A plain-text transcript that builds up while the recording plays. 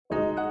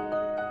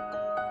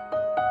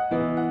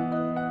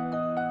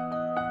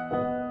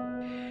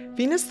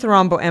Venous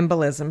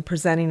thromboembolism,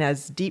 presenting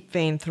as deep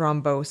vein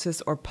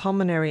thrombosis or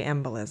pulmonary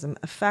embolism,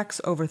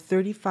 affects over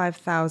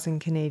 35,000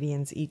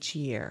 Canadians each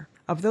year.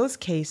 Of those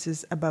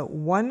cases, about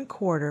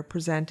 1/4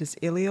 present as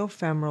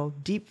iliofemoral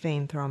deep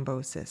vein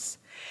thrombosis.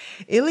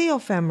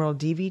 Iliofemoral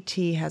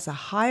DVT has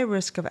a high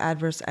risk of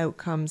adverse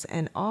outcomes,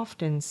 and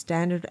often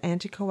standard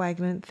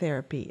anticoagulant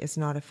therapy is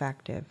not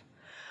effective.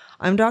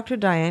 I'm Dr.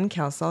 Diane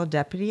Kelsall,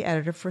 Deputy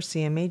Editor for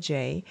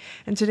CMAJ,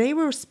 and today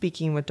we're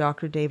speaking with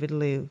Dr. David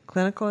Liu,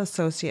 Clinical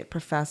Associate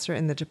Professor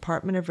in the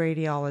Department of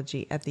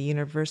Radiology at the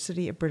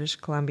University of British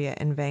Columbia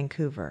in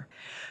Vancouver.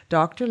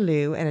 Dr.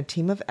 Liu and a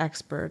team of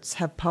experts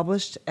have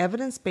published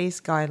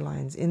evidence-based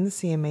guidelines in the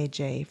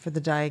CMAJ for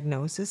the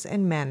diagnosis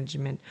and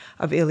management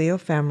of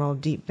iliofemoral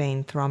deep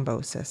vein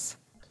thrombosis.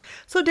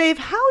 So Dave,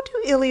 how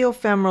do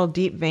iliofemoral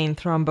deep vein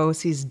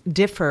thromboses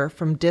differ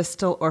from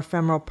distal or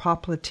femoral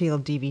popliteal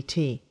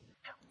DVT?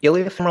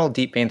 Iliofemoral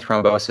deep vein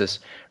thrombosis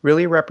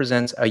really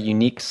represents a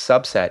unique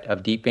subset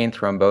of deep vein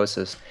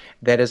thrombosis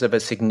that is of a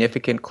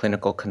significant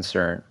clinical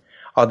concern.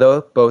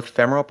 Although both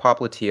femoral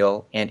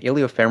popliteal and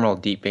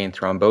iliofemoral deep vein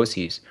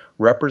thromboses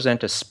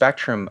represent a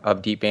spectrum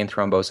of deep vein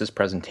thrombosis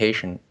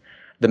presentation,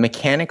 the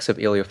mechanics of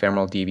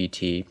iliofemoral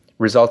DVT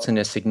results in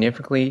a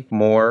significantly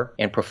more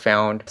and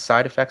profound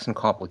side effects and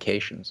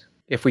complications.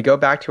 If we go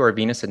back to our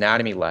venous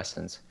anatomy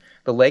lessons,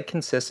 the leg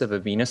consists of a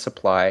venous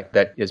supply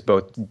that is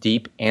both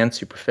deep and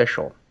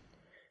superficial.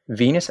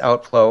 Venous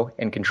outflow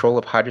and control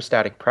of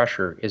hydrostatic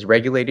pressure is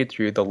regulated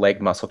through the leg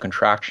muscle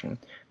contraction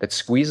that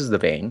squeezes the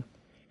vein,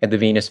 and the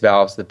venous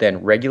valves that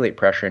then regulate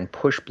pressure and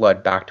push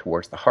blood back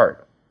towards the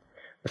heart.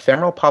 The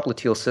femoral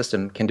popliteal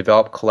system can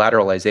develop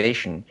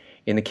collateralization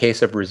in the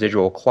case of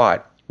residual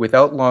clot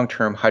without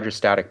long-term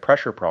hydrostatic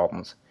pressure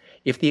problems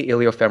if the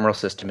iliofemoral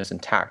system is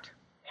intact.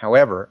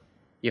 However,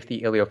 if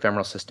the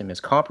iliofemoral system is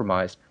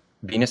compromised,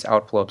 venous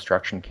outflow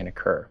obstruction can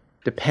occur.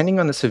 Depending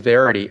on the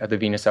severity of the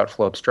venous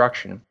outflow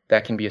obstruction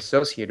that can be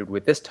associated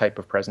with this type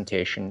of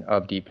presentation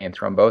of deep vein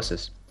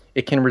thrombosis,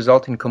 it can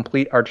result in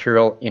complete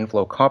arterial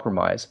inflow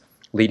compromise,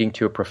 leading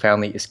to a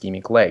profoundly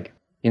ischemic leg.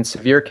 In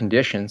severe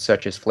conditions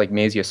such as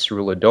phlegmasia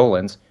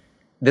cerulodolens,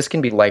 this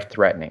can be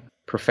life-threatening.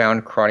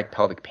 Profound chronic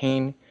pelvic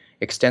pain,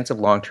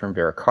 extensive long-term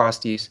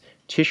varicosities,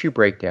 tissue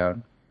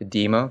breakdown,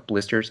 edema,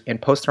 blisters,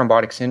 and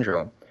post-thrombotic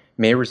syndrome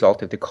may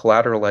result if the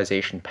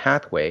collateralization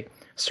pathway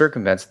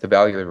circumvents the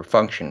valvular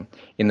function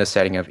in the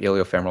setting of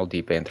iliofemoral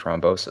deep vein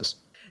thrombosis.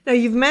 Now,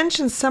 you've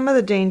mentioned some of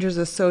the dangers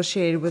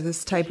associated with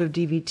this type of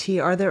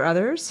DVT. Are there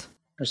others?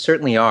 There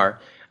certainly are.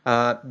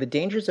 The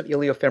dangers of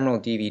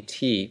iliofemoral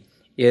DVT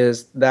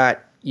is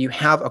that you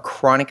have a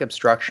chronic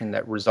obstruction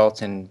that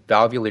results in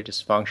valvular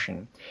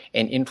dysfunction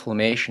and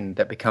inflammation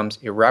that becomes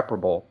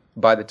irreparable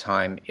by the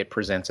time it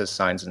presents as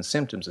signs and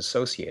symptoms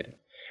associated.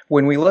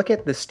 When we look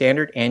at the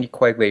standard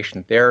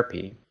anticoagulation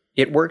therapy,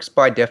 it works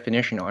by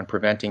definition on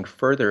preventing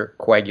further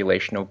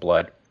coagulation of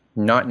blood,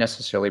 not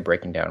necessarily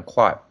breaking down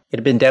clot. It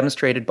had been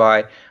demonstrated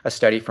by a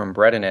study from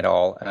Breton et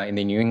al. In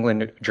the New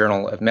England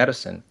Journal of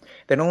Medicine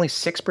that only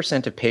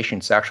 6% of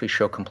patients actually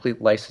show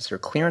complete lysis or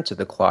clearance of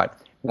the clot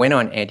when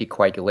on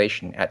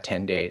anticoagulation at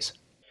 10 days.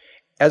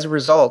 As a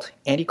result,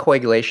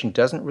 anticoagulation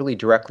doesn't really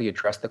directly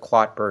address the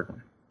clot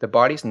burden. The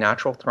body's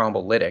natural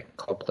thrombolytic,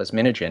 called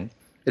plasminogen,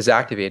 is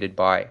activated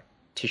by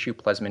tissue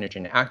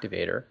plasminogen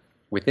activator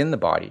within the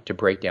body to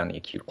break down the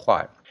acute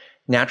clot.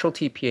 Natural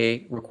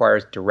TPA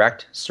requires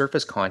direct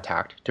surface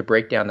contact to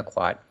break down the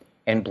clot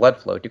and blood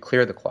flow to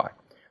clear the clot,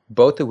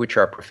 both of which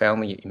are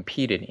profoundly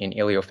impeded in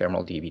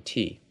iliofemoral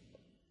DVT.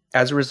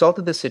 As a result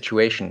of this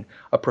situation,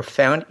 a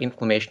profound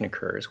inflammation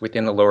occurs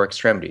within the lower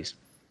extremities,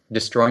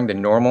 destroying the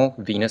normal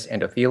venous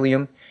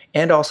endothelium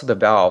and also the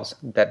valves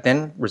that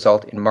then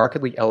result in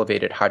markedly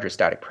elevated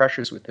hydrostatic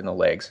pressures within the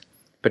legs,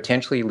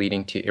 potentially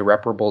leading to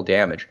irreparable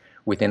damage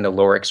within the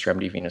lower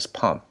extremity venous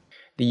pump.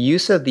 The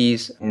use of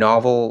these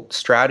novel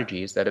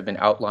strategies that have been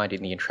outlined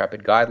in the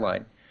Intrepid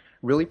guideline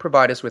really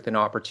provide us with an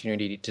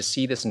opportunity to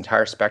see this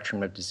entire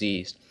spectrum of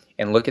disease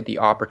and look at the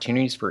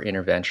opportunities for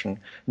intervention,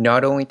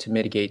 not only to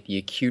mitigate the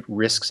acute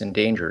risks and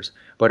dangers,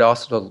 but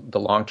also the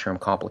long-term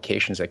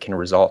complications that can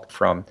result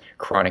from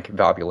chronic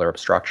valvular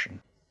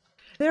obstruction.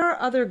 There are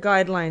other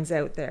guidelines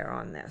out there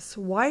on this.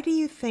 Why do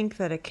you think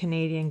that a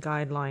Canadian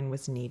guideline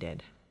was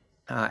needed?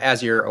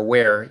 As you're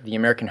aware, the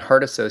American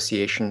Heart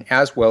Association,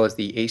 as well as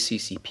the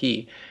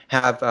ACCP,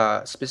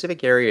 have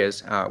specific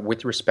areas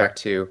with respect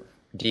to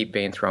deep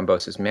vein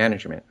thrombosis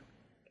management.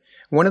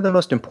 One of the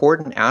most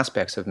important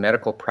aspects of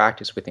medical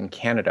practice within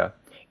Canada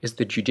is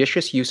the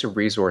judicious use of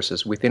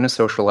resources within a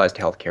socialized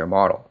healthcare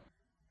model.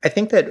 I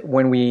think that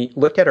when we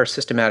looked at our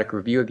systematic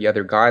review of the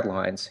other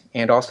guidelines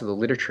and also the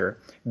literature,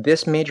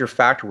 this major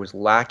factor was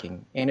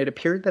lacking, and it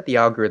appeared that the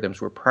algorithms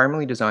were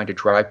primarily designed to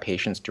drive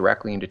patients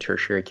directly into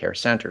tertiary care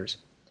centers.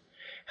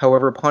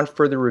 However, upon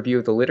further review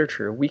of the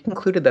literature, we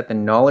concluded that the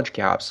knowledge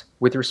gaps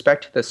with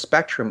respect to the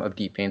spectrum of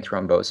deep vein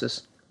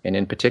thrombosis, and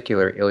in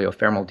particular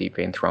iliofemoral deep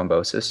vein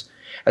thrombosis,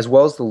 as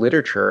well as the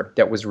literature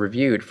that was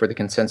reviewed for the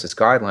consensus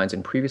guidelines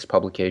in previous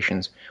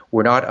publications,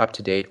 were not up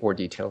to date or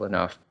detailed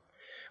enough.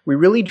 We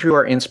really drew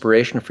our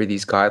inspiration for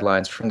these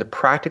guidelines from the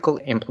practical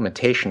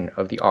implementation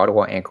of the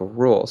Ottawa Ankle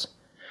Rules.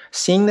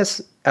 Seeing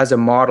this as a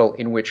model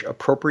in which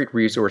appropriate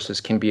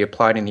resources can be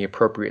applied in the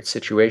appropriate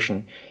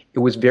situation, it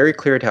was very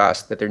clear to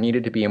us that there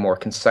needed to be a more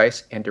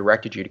concise and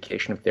direct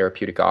adjudication of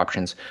therapeutic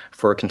options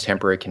for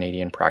contemporary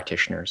Canadian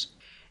practitioners.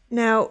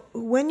 Now,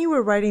 when you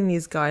were writing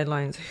these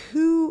guidelines,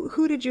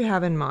 who did you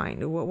have in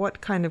mind? What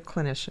kind of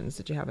clinicians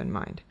did you have in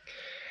mind?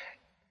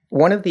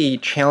 One of the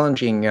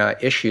challenging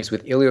issues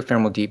with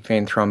iliofemoral deep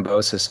vein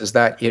thrombosis is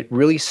that it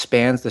really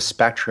spans the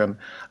spectrum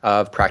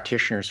of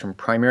practitioners, from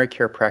primary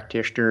care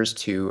practitioners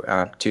to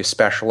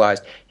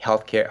specialized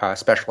healthcare,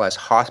 specialized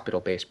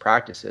hospital-based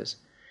practices.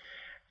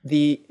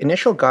 The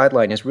initial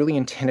guideline is really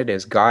intended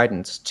as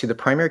guidance to the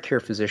primary care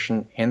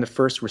physician and the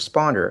first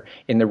responder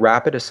in the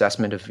rapid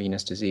assessment of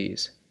venous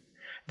disease.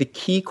 The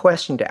key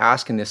question to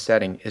ask in this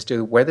setting is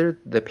to whether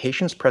the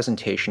patient's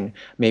presentation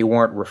may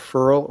warrant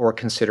referral or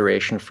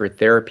consideration for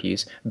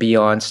therapies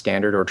beyond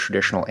standard or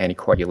traditional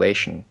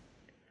anticoagulation.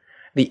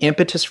 The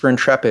impetus for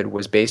Intrepid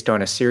was based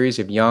on a series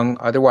of young,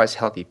 otherwise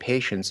healthy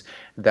patients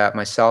that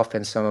myself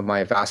and some of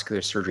my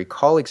vascular surgery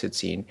colleagues had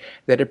seen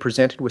that had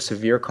presented with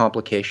severe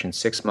complications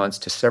 6 months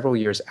to several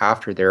years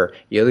after their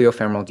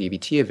iliofemoral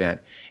DVT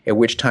event, at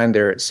which time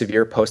their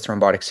severe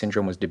post-thrombotic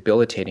syndrome was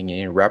debilitating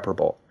and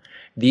irreparable.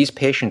 These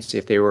patients,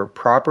 if they were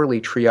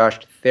properly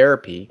triaged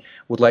therapy,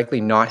 would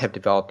likely not have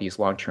developed these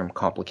long-term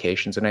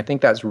complications. And I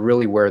think that's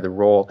really where the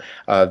role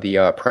of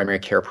the primary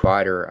care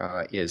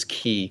provider is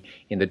key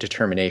in the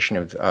determination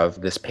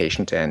of this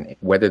patient and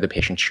whether the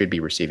patient should be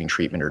receiving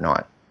treatment or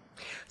not.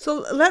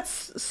 So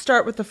let's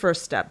start with the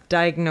first step,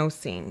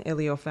 diagnosing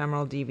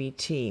iliofemoral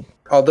DVT.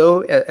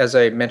 Although, as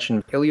I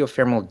mentioned,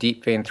 iliofemoral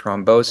deep vein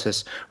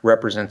thrombosis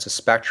represents a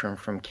spectrum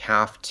from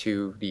calf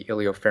to the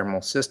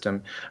iliofemoral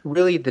system,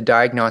 really the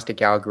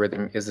diagnostic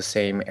algorithm is the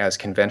same as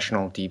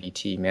conventional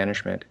DVT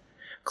management.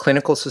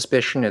 Clinical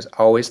suspicion is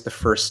always the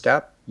first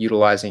step,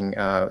 utilizing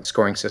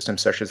scoring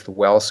systems such as the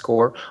Wells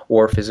score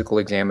or physical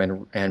exam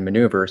and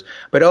maneuvers,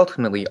 but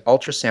ultimately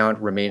ultrasound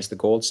remains the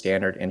gold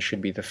standard and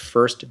should be the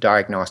first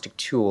diagnostic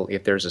tool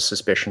if there's a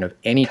suspicion of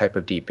any type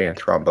of deep vein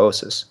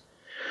thrombosis.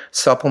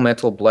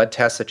 Supplemental blood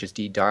tests such as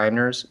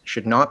D-diamoners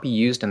should not be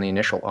used in the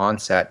initial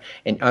onset,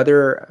 and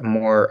other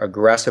more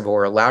aggressive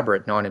or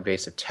elaborate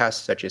non-invasive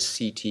tests such as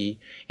CT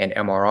and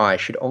MRI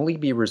should only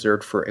be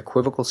reserved for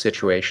equivocal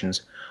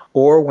situations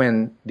or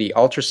when the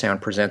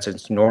ultrasound presents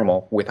as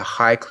normal with a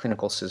high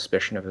clinical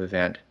suspicion of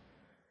event.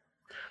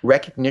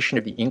 Recognition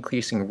of the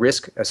increasing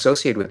risk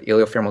associated with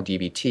iliofemoral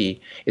DVT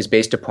is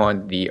based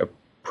upon the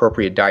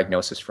appropriate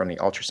diagnosis from the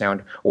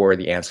ultrasound or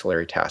the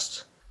ancillary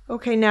tests.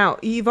 Okay, now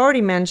you've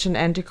already mentioned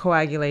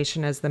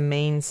anticoagulation as the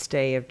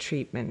mainstay of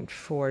treatment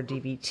for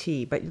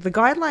DVT, but the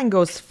guideline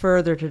goes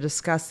further to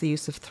discuss the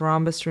use of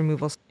thrombus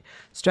removal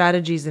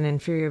strategies and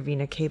inferior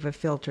vena cava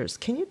filters.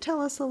 Can you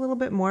tell us a little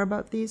bit more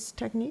about these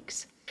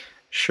techniques?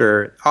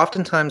 Sure.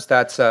 Oftentimes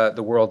that's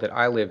the world that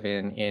I live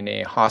in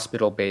a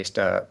hospital-based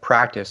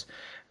practice,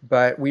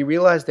 but we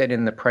realize that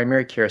in the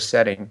primary care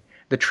setting,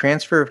 the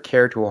transfer of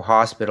care to a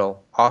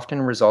hospital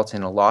often results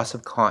in a loss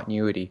of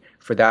continuity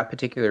for that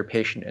particular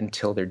patient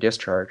until their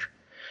discharge.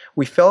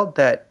 We felt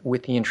that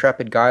with the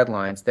Intrepid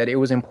guidelines that it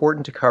was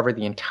important to cover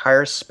the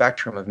entire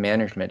spectrum of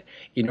management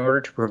in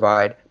order to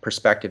provide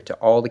perspective to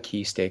all the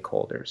key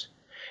stakeholders.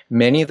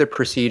 Many of the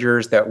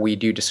procedures that we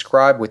do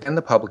describe within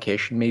the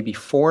publication may be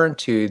foreign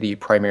to the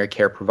primary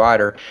care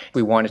provider.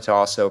 We wanted to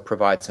also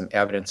provide some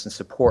evidence and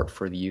support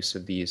for the use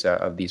of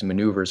these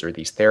maneuvers or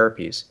these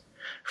therapies.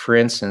 For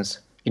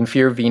instance,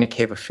 inferior vena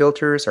cava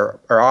filters are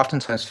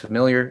oftentimes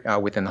familiar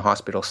within the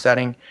hospital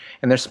setting,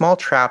 and they're small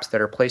traps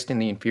that are placed in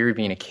the inferior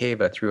vena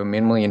cava through a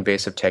minimally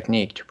invasive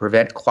technique to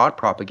prevent clot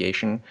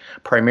propagation,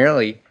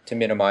 primarily to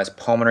minimize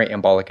pulmonary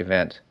embolic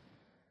event.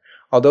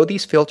 Although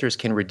these filters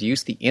can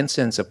reduce the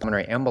incidence of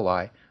pulmonary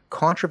emboli,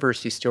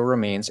 controversy still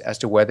remains as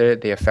to whether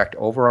they affect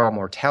overall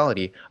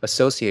mortality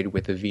associated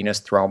with a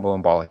venous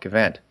thromboembolic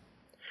event.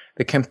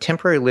 The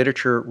contemporary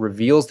literature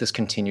reveals this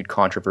continued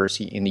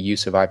controversy in the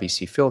use of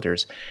IVC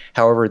filters.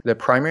 However, the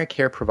primary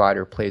care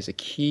provider plays a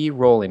key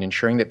role in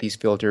ensuring that these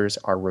filters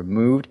are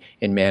removed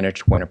and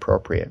managed when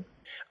appropriate.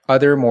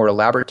 Other more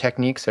elaborate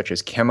techniques, such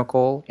as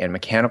chemical and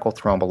mechanical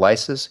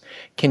thrombolysis,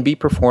 can be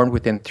performed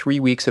within 3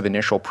 weeks of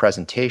initial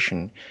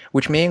presentation,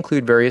 which may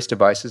include various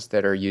devices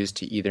that are used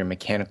to either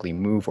mechanically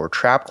move or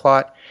trap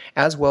clot,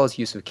 as well as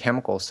use of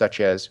chemicals such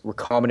as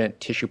recombinant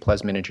tissue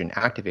plasminogen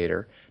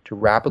activator to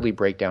rapidly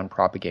break down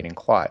propagating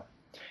clot.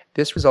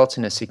 This results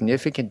in a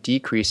significant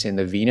decrease in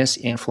the venous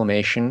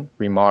inflammation,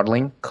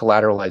 remodeling,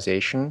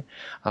 collateralization,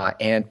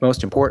 and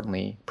most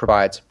importantly,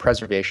 provides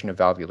preservation of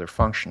valvular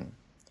function.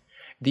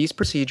 These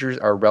procedures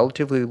are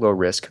relatively low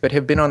risk, but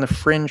have been on the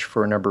fringe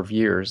for a number of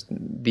years.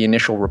 The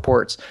initial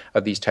reports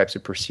of these types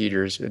of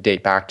procedures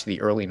date back to the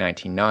early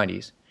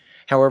 1990s.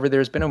 However,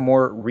 there's been a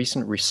more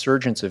recent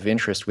resurgence of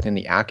interest within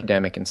the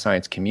academic and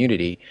science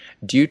community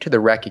due to the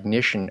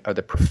recognition of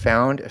the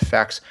profound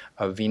effects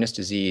of venous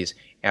disease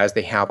as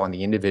they have on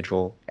the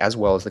individual as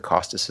well as the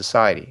cost to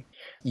society.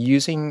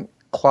 Using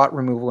clot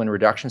removal and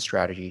reduction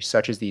strategies,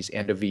 such as these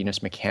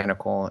endovenous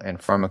mechanical and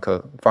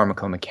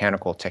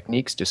pharmacomechanical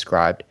techniques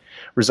described,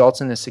 results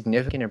in a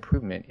significant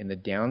improvement in the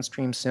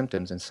downstream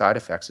symptoms and side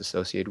effects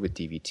associated with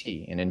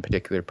DVT, and in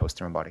particular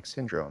post-thrombotic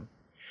syndrome.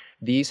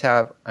 These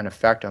have an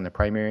effect on the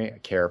primary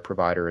care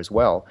provider as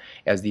well,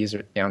 as these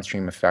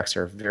downstream effects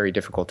are very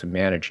difficult to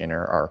manage and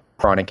are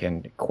chronic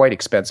and quite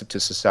expensive to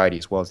society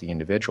as well as the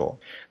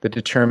individual. The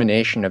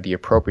determination of the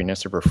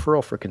appropriateness of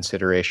referral for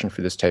consideration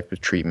for this type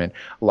of treatment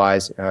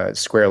lies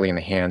squarely in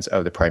the hands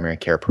of the primary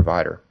care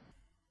provider.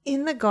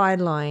 In the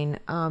guideline,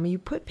 you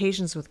put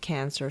patients with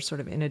cancer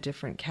sort of in a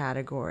different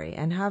category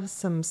and have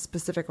some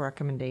specific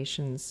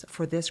recommendations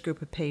for this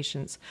group of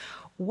patients.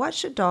 What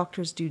should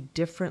doctors do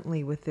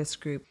differently with this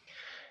group?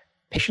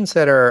 Patients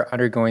that are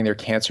undergoing their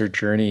cancer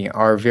journey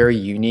are very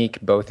unique,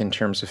 both in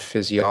terms of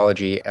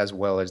physiology as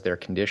well as their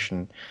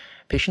condition.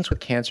 Patients with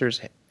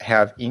cancers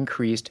have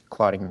increased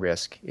clotting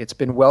risk. It's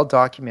been well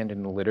documented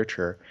in the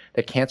literature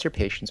that cancer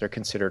patients are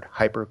considered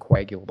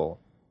hypercoagulable.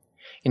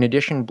 In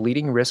addition,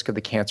 bleeding risk of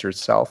the cancer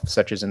itself,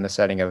 such as in the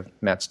setting of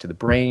mets to the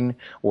brain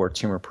or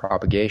tumor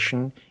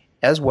propagation,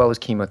 as well as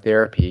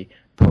chemotherapy,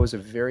 pose a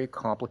very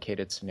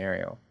complicated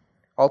scenario.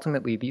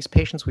 Ultimately, these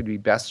patients would be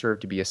best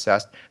served to be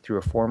assessed through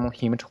a formal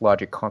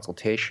hematologic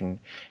consultation.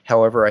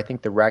 However, I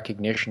think the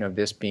recognition of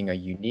this being a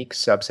unique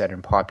subset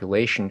and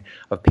population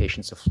of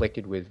patients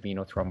afflicted with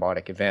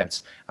venothrombotic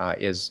events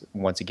is,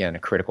 once again, a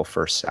critical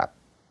first step.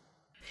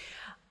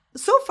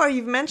 So far,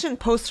 you've mentioned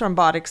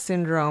post-thrombotic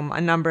syndrome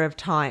a number of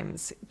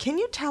times. Can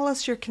you tell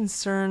us your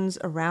concerns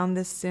around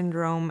this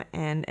syndrome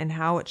and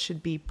how it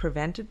should be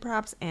prevented,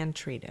 perhaps, and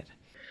treated?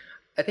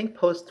 I think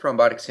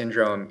post-thrombotic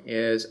syndrome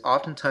is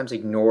oftentimes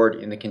ignored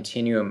in the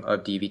continuum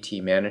of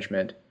DVT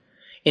management.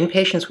 In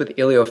patients with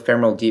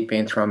iliofemoral deep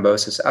vein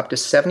thrombosis, up to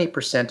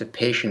 70% of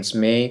patients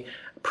may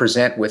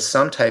present with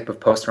some type of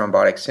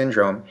post-thrombotic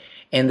syndrome,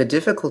 and the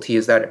difficulty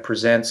is that it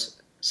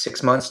presents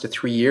 6 months to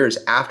 3 years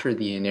after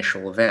the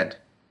initial event.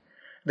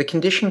 The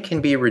condition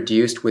can be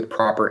reduced with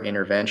proper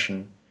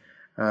intervention.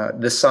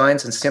 The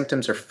signs and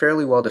symptoms are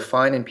fairly well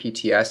defined in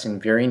PTS in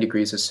varying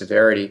degrees of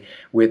severity,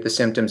 with the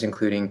symptoms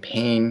including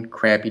pain,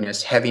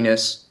 crampiness,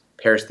 heaviness,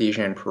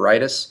 paresthesia, and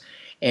pruritus.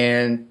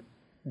 And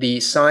the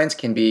signs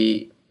can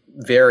be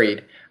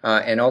varied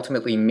and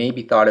ultimately may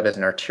be thought of as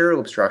an arterial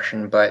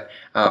obstruction, but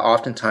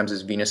oftentimes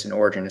as venous in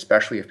origin,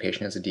 especially if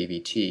patient has a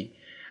DVT.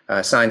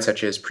 Signs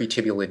such as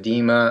pretibial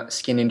edema,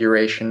 skin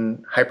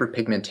induration,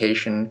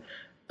 hyperpigmentation,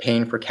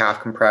 pain for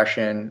calf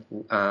compression,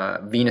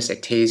 venous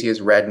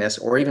ectasias, redness,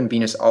 or even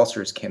venous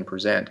ulcers can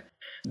present.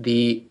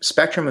 The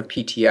spectrum of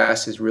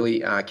PTS is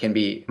really can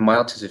be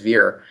mild to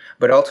severe,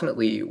 but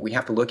ultimately we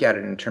have to look at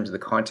it in terms of the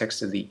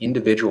context of the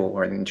individual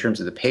or in terms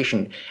of the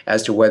patient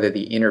as to whether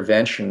the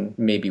intervention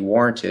may be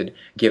warranted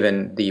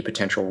given the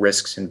potential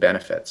risks and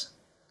benefits.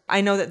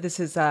 I know that this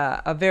is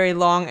a very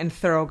long and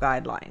thorough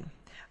guideline.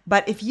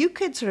 But if you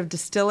could sort of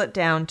distill it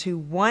down to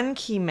one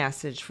key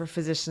message for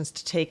physicians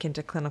to take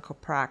into clinical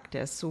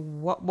practice,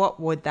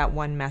 what would that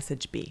one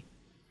message be?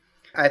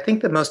 I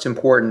think the most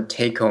important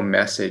take-home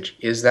message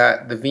is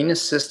that the venous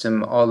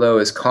system, although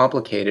is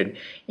complicated,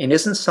 it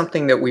isn't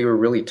something that we were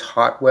really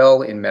taught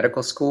well in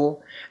medical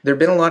school. There have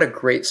been a lot of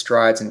great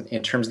strides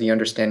in terms of the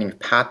understanding of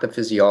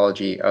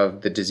pathophysiology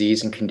of the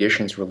disease and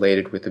conditions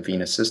related with the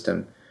venous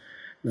system.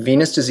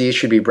 Venous disease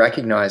should be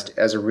recognized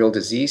as a real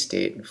disease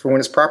state, for when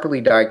it's properly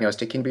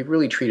diagnosed, it can be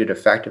really treated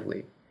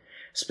effectively.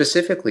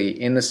 Specifically,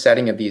 in the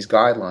setting of these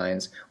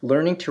guidelines,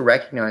 learning to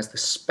recognize the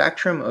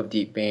spectrum of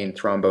deep vein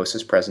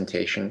thrombosis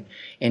presentation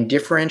and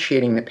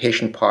differentiating the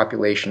patient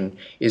population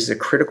is a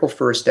critical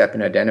first step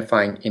in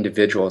identifying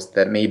individuals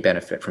that may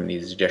benefit from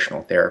these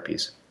additional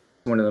therapies.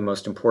 One of the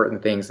most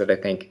important things that I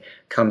think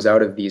comes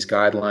out of these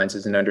guidelines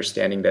is an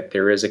understanding that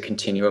there is a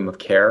continuum of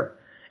care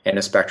and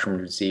a spectrum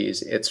of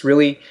disease. It's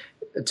really,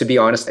 to be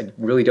honest, I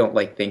really don't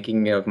like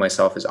thinking of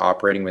myself as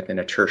operating within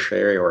a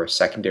tertiary or a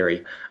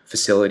secondary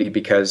facility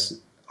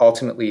because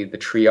ultimately the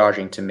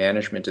triaging to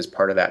management is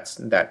part of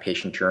that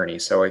patient journey.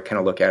 So I kind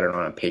of look at it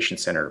on a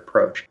patient-centered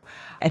approach.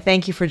 I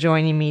thank you for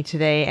joining me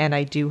today, and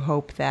I do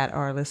hope that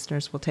our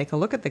listeners will take a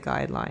look at the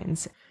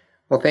guidelines.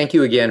 Well, thank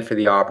you again for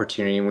the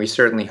opportunity, and we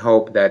certainly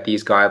hope that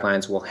these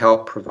guidelines will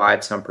help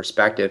provide some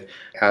perspective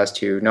as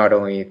to not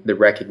only the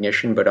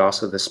recognition, but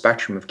also the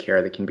spectrum of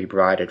care that can be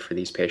provided for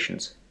these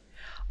patients.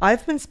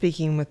 I've been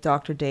speaking with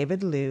Dr.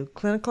 David Liu,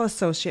 Clinical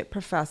Associate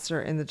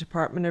Professor in the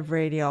Department of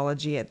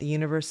Radiology at the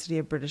University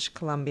of British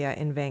Columbia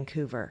in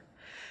Vancouver.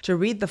 To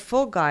read the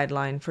full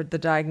guideline for the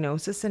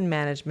diagnosis and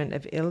management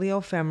of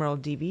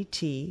iliofemoral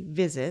DVT,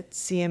 visit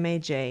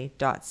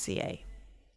cmaj.ca.